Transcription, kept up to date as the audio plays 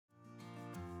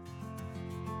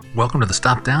Welcome to the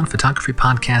Stop Down Photography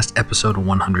Podcast, episode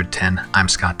 110. I'm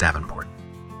Scott Davenport.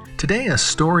 Today, a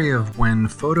story of when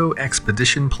photo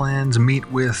expedition plans meet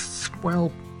with,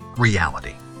 well,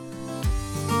 reality.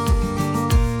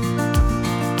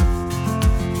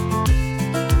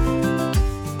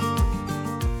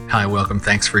 Hi, welcome.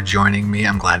 Thanks for joining me.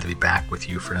 I'm glad to be back with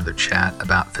you for another chat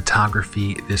about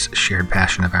photography, this shared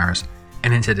passion of ours.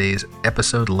 And in today's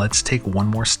episode, let's take one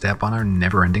more step on our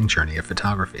never-ending journey of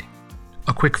photography.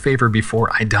 A quick favor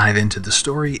before I dive into the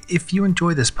story: if you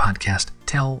enjoy this podcast,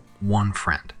 tell one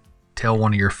friend. Tell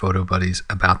one of your photo buddies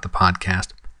about the podcast.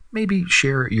 Maybe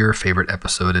share your favorite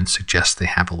episode and suggest they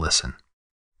have a listen.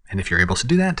 And if you're able to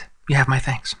do that, you have my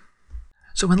thanks.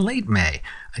 So in late May,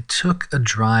 I took a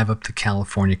drive up the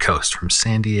California coast from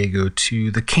San Diego to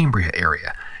the Cambria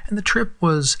area, and the trip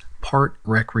was part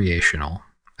recreational,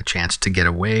 a chance to get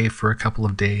away for a couple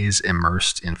of days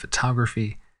immersed in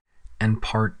photography, and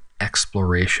part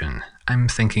exploration. I'm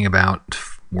thinking about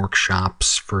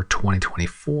workshops for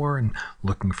 2024 and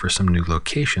looking for some new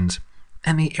locations.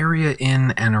 And the area in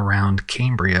and around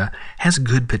Cambria has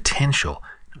good potential.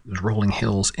 There's rolling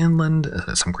hills inland,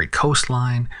 some great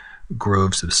coastline,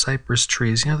 groves of cypress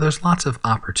trees. There's lots of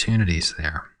opportunities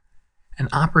there. And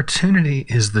opportunity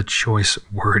is the choice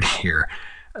word here.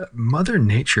 Mother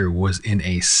Nature was in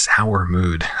a sour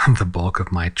mood the bulk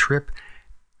of my trip,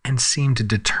 and seemed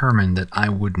determined that I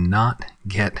would not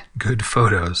get good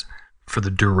photos for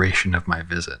the duration of my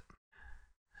visit.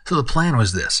 So the plan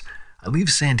was this: I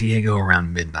leave San Diego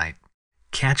around midnight,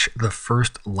 catch the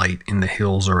first light in the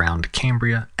hills around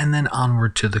Cambria, and then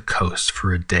onward to the coast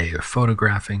for a day of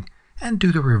photographing, and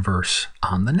do the reverse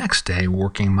on the next day,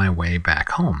 working my way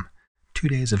back home. 2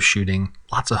 days of shooting,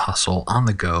 lots of hustle, on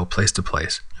the go, place to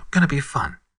place. Gonna be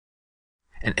fun.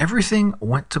 And everything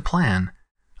went to plan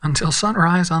until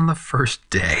sunrise on the first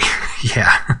day.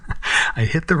 Yeah, I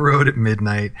hit the road at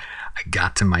midnight. I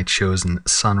got to my chosen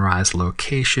sunrise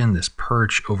location, this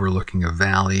perch overlooking a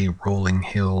valley, rolling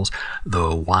hills.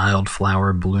 The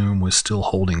wildflower bloom was still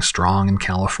holding strong in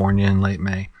California in late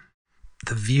May.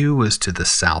 The view was to the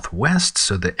southwest,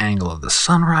 so the angle of the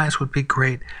sunrise would be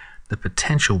great. The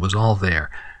potential was all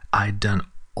there. I'd done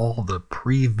all the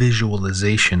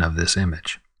pre-visualization of this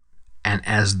image. And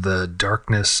as the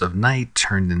darkness of night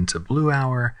turned into blue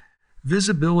hour,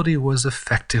 visibility was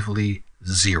effectively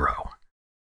zero.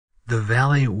 The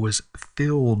valley was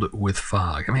filled with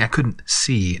fog. I couldn't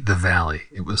see the valley.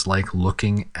 It was like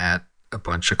looking at a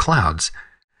bunch of clouds.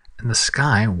 And the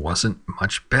sky wasn't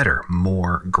much better,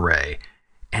 more gray.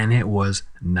 And it was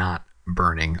not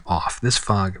burning off. This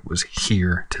fog was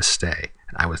here to stay.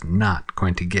 And I was not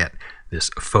going to get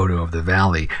this photo of the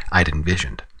valley I'd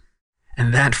envisioned.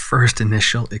 And that first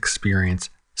initial experience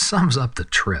sums up the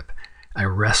trip. I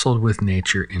wrestled with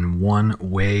nature in one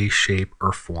way, shape,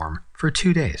 or form for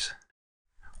 2 days.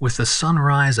 With the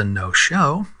sunrise a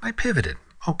no-show, I pivoted.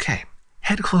 Okay,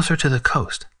 head closer to the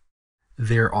coast.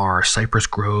 There are cypress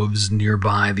groves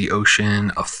nearby the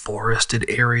ocean, a forested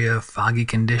area, foggy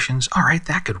conditions. All right,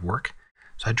 that could work.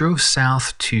 So I drove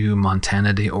south to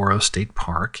Montana de Oro State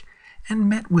Park and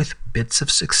met with bits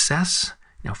of success.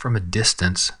 From a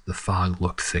distance, the fog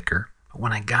looked thicker. But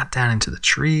when I got down into the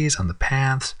trees on the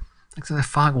paths, the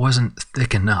fog wasn't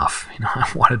thick enough. I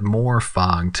wanted more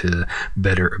fog to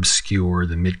better obscure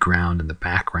the midground and the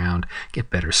background, get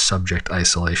better subject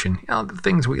isolation, the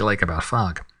things we like about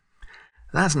fog.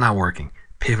 That's not working.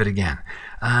 Pivot again.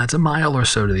 It's a mile or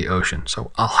so to the ocean,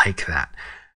 so I'll hike that.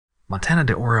 Montana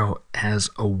de Oro has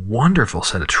a wonderful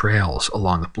set of trails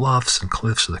along the bluffs and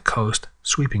cliffs of the coast,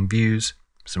 sweeping views,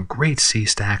 some great sea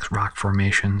stacks, rock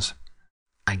formations.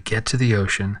 I get to the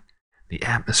ocean. The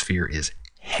atmosphere is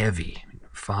heavy.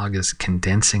 Fog is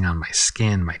condensing on my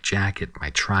skin, my jacket,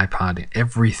 my tripod.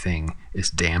 Everything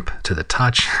is damp to the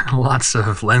touch. Lots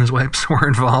of lens wipes were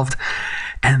involved.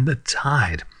 And the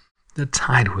tide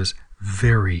was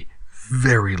very,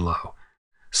 very low.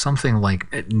 Something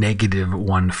like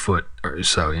 -1 foot or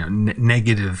so,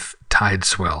 negative tide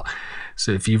swell.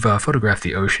 So if you've photographed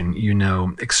the ocean,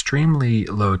 extremely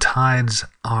low tides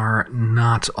are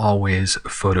not always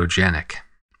photogenic.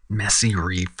 Messy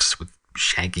reefs with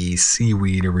shaggy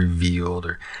seaweed are revealed,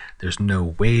 or there's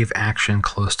no wave action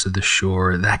close to the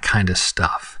shore, that kind of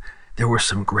stuff. There were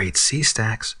some great sea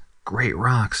stacks, great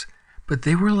rocks, but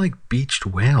they were like beached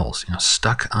whales,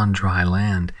 stuck on dry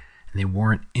land, and they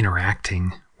weren't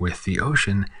interacting with the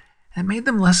ocean. That made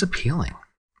them less appealing.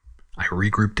 I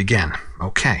regrouped again.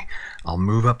 Okay, I'll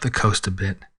move up the coast a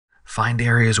bit, find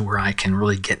areas where I can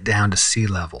really get down to sea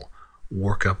level,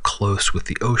 work up close with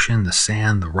the ocean, the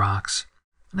sand, the rocks.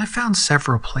 And I found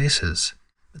several places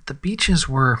But the beaches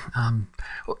were,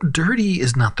 dirty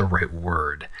is not the right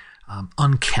word,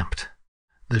 unkempt.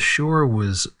 The shore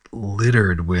was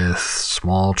littered with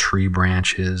small tree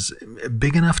branches,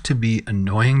 big enough to be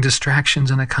annoying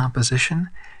distractions in a composition,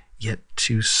 yet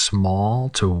too small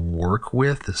to work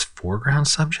with as foreground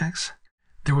subjects.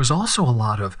 There was also a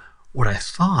lot of what I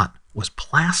thought was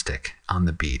plastic on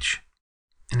the beach.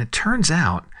 And it turns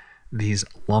out these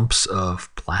lumps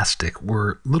of plastic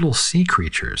were little sea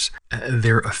creatures.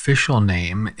 Their official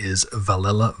name is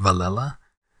Valella valella.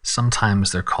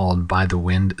 Sometimes they're called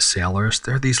by-the-wind sailors.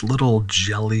 They're these little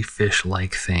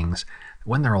jellyfish-like things.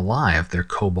 When they're alive, they're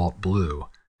cobalt blue.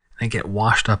 They get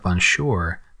washed up on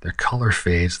shore, their color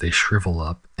fades, they shrivel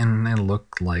up, and they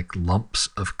look like lumps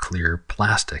of clear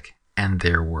plastic. And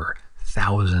there were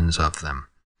thousands of them.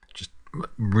 Just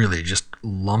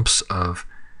lumps of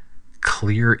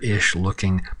clear-ish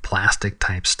looking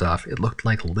plastic-type stuff. It looked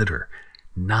like litter.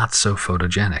 Not so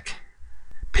photogenic.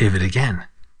 Pivot again.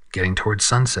 Getting towards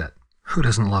sunset. Who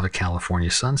doesn't love a California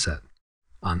sunset?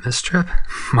 On this trip,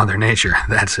 Mother Nature,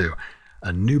 that's who.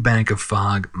 A new bank of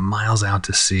fog miles out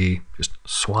to sea, just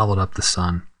swallowed up the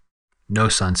sun. No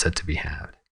sunset to be had.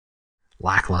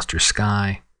 Lackluster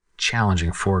sky,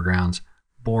 challenging foregrounds,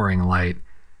 boring light.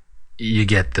 You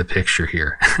get the picture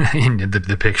here.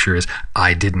 The picture is,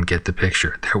 I didn't get the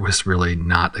picture. There was really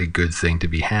not a good thing to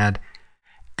be had.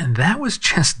 And that was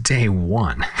just day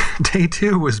one. Day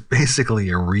two was basically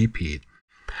a repeat.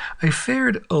 I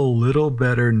fared a little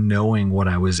better knowing what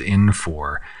I was in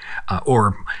for,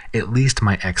 or at least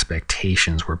my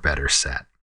expectations were better set.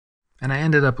 And I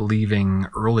ended up leaving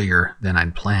earlier than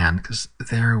I'd planned because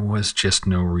there was just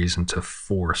no reason to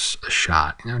force a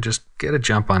shot. Just get a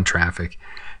jump on traffic,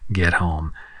 get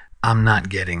home. I'm not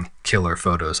getting killer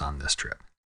photos on this trip.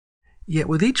 Yet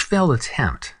with each failed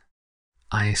attempt,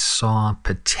 I saw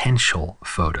potential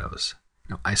photos.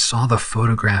 I saw the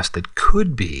photographs that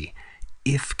could be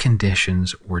if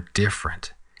conditions were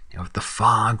different. If the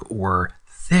fog were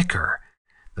thicker,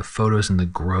 the photos in the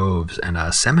groves and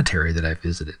a cemetery that I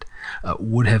visited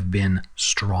would have been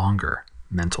stronger.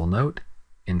 Mental note,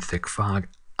 in thick fog,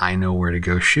 I know where to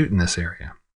go shoot in this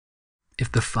area.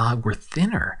 If the fog were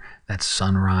thinner, that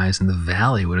sunrise in the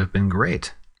valley would have been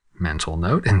great. Mental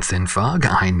note, in thin fog,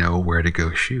 I know where to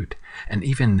go shoot. And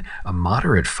even a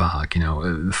moderate fog,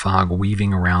 fog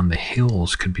weaving around the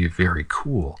hills could be very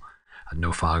cool.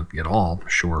 No fog at all,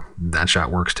 sure, that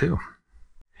shot works too.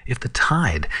 If the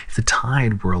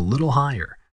tide were a little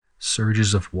higher,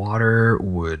 surges of water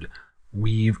would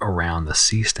weave around the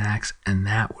sea stacks, and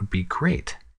that would be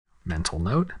great. Mental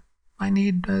note, I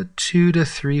need a 2 to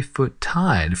 3 foot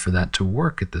tide for that to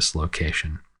work at this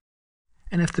location.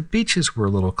 And if the beaches were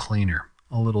a little cleaner,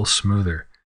 a little smoother,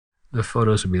 the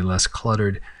photos would be less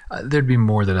cluttered, there'd be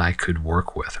more that I could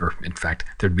work with, or in fact,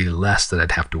 there'd be less that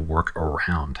I'd have to work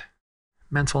around.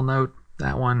 Mental note,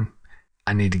 that one,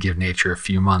 I need to give nature a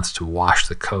few months to wash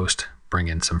the coast, bring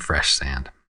in some fresh sand.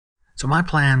 So my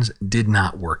plans did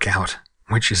not work out,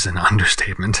 which is an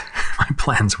understatement. My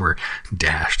plans were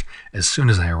dashed as soon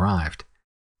as I arrived.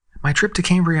 My trip to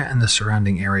Cambria and the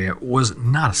surrounding area was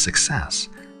not a success,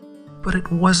 but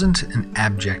it wasn't an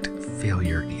abject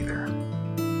failure either.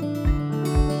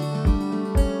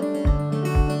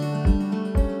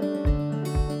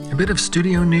 A bit of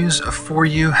studio news for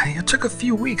you. It took a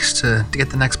few weeks to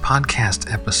get the next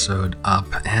podcast episode up,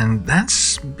 and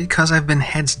that's because I've been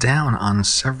heads down on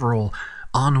several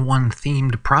On1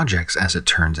 themed projects, as it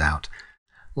turns out.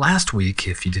 Last week,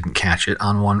 if you didn't catch it,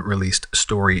 On1 released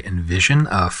Story and Vision,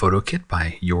 a photo kit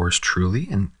by yours truly,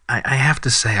 and I have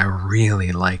to say I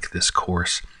really like this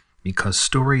course because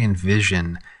Story and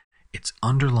Vision, its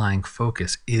underlying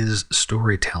focus is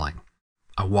storytelling.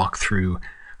 I walk through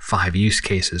 5 use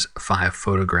cases, 5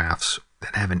 photographs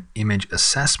that have an image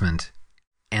assessment,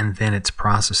 and then its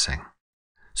processing.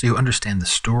 So you understand the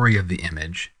story of the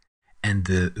image and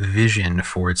the vision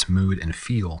for its mood and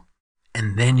feel.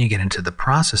 And then you get into the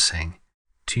processing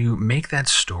to make that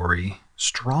story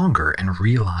stronger and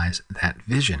realize that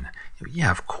vision. Yeah,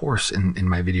 of course, in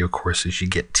my video courses, you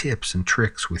get tips and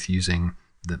tricks with using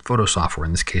the photo software,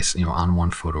 in this case,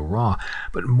 On1 Photo Raw.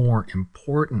 But more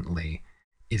importantly,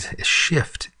 is a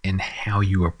shift in how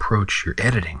you approach your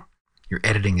editing. Your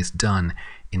editing is done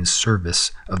in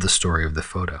service of the story of the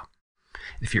photo.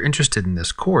 If you're interested in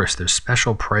this course, there's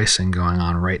special pricing going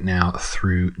on right now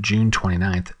through June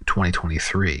 29th,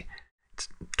 2023. It's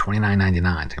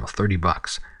 $29.99,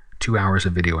 $30. 2 hours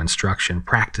of video instruction,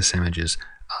 practice images,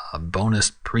 a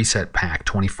bonus preset pack,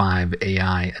 25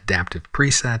 AI adaptive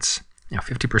presets,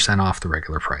 50% off the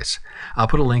regular price. I'll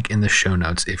put a link in the show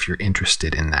notes if you're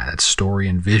interested in that. It's Story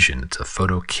and Vision. It's a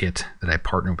photo kit that I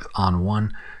partnered with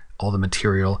On1. All the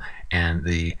material and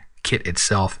the kit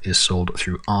itself is sold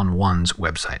through On1's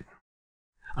website.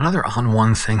 Another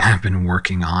On1 thing I've been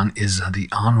working on is the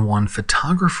On1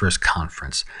 Photographers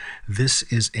Conference. This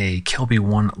is a Kelby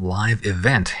One live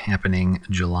event happening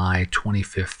July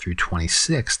 25th through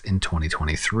 26th in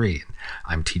 2023.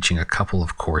 I'm teaching a couple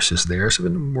of courses there, so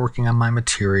I've been working on my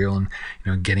material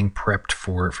and getting prepped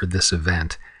for this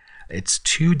event. It's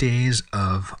 2 days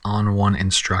of On1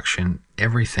 instruction,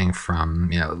 everything from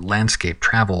landscape,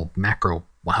 travel, macro,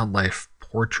 wildlife,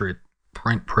 portrait,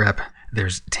 print prep.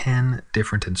 There's 10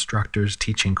 different instructors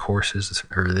teaching courses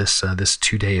or this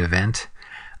 2-day event.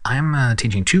 I'm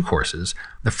teaching 2 courses.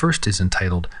 The first is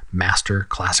entitled Master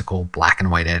Classical Black and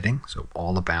White Editing, so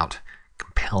all about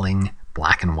compelling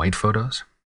black and white photos.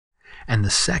 And the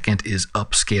second is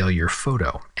Upscale Your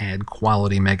Photo, add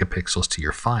quality megapixels to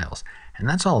your files. And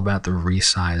that's all about the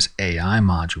Resize AI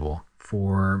module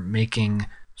for making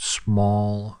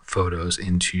small photos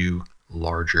into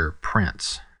larger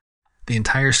prints. The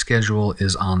entire schedule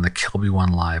is on the Kelby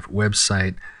One Live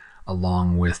website,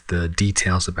 along with the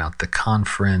details about the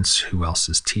conference, who else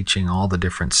is teaching, all the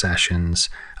different sessions.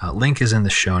 Link is in the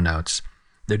show notes.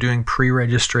 They're doing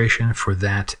pre-registration for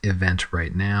that event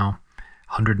right now.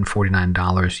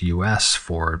 $149 US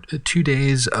for 2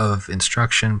 days of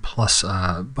instruction plus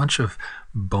a bunch of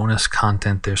bonus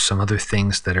content. There's some other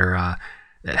things that are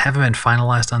that haven't been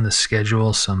finalized on the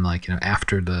schedule. Some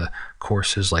after the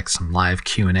courses, like some live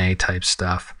Q&A type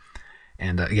stuff.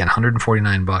 And again,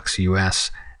 $149 US.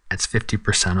 That's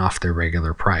 50% off their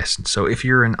regular price. And so if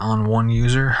you're an On1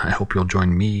 user, I hope you'll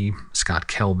join me, Scott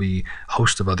Kelby,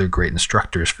 host of other great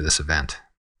instructors for this event.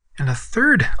 And a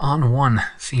third On1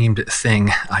 themed thing,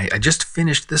 I just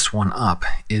finished this one up,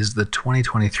 is the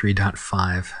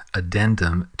 2023.5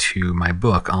 addendum to my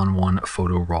book, On1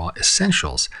 Photo Raw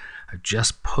Essentials. I've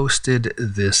just posted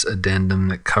this addendum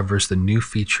that covers the new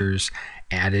features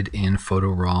added in Photo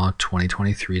Raw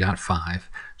 2023.5.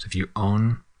 So if you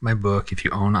own my book, if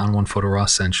you own On1 Photo Raw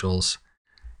Essentials,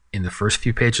 in the first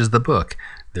few pages of the book,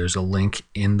 there's a link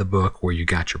in the book where you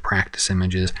got your practice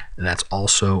images. And that's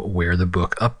also where the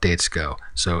book updates go.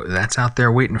 So that's out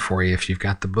there waiting for you. If you've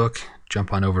got the book,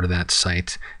 jump on over to that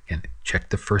site and check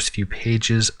the first few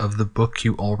pages of the book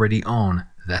you already own.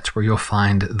 That's where you'll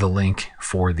find the link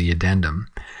for the addendum.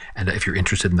 And if you're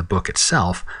interested in the book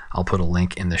itself, I'll put a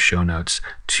link in the show notes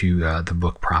to the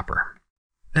book proper.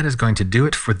 That is going to do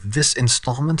it for this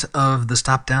installment of the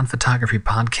Stop Down Photography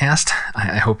Podcast.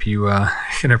 I hope you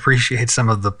can appreciate some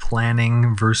of the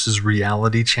planning versus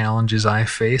reality challenges I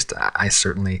faced. I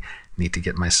certainly need to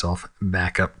get myself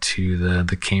back up to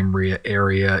the Cambria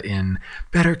area in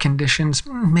better conditions.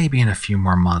 Maybe in a few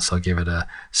more months I'll give it a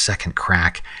second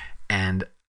crack. And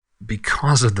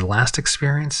because of the last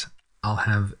experience, I'll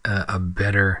have a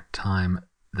better time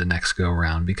the next go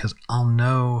around, because I'll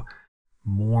know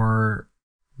more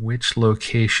which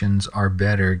locations are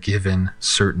better given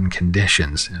certain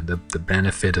conditions. The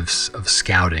benefit of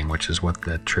scouting, which is what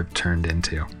the trip turned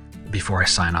into. Before I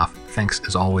sign off, thanks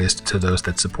as always to those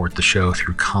that support the show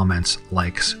through comments,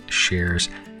 likes, shares.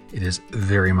 It is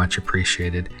very much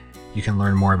appreciated. You can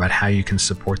learn more about how you can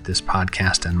support this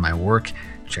podcast and my work.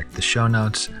 Check the show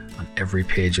notes. On every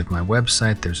page of my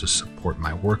website, there's a Support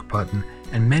My Work button,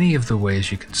 and many of the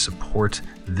ways you can support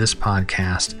this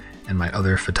podcast and my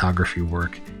other photography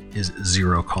work is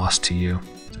zero cost to you.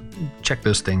 So check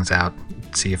those things out.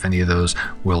 See if any of those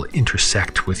will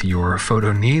intersect with your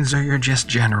photo needs or your just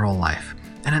general life.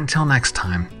 And until next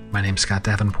time, my name's Scott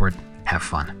Davenport. Have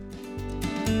fun.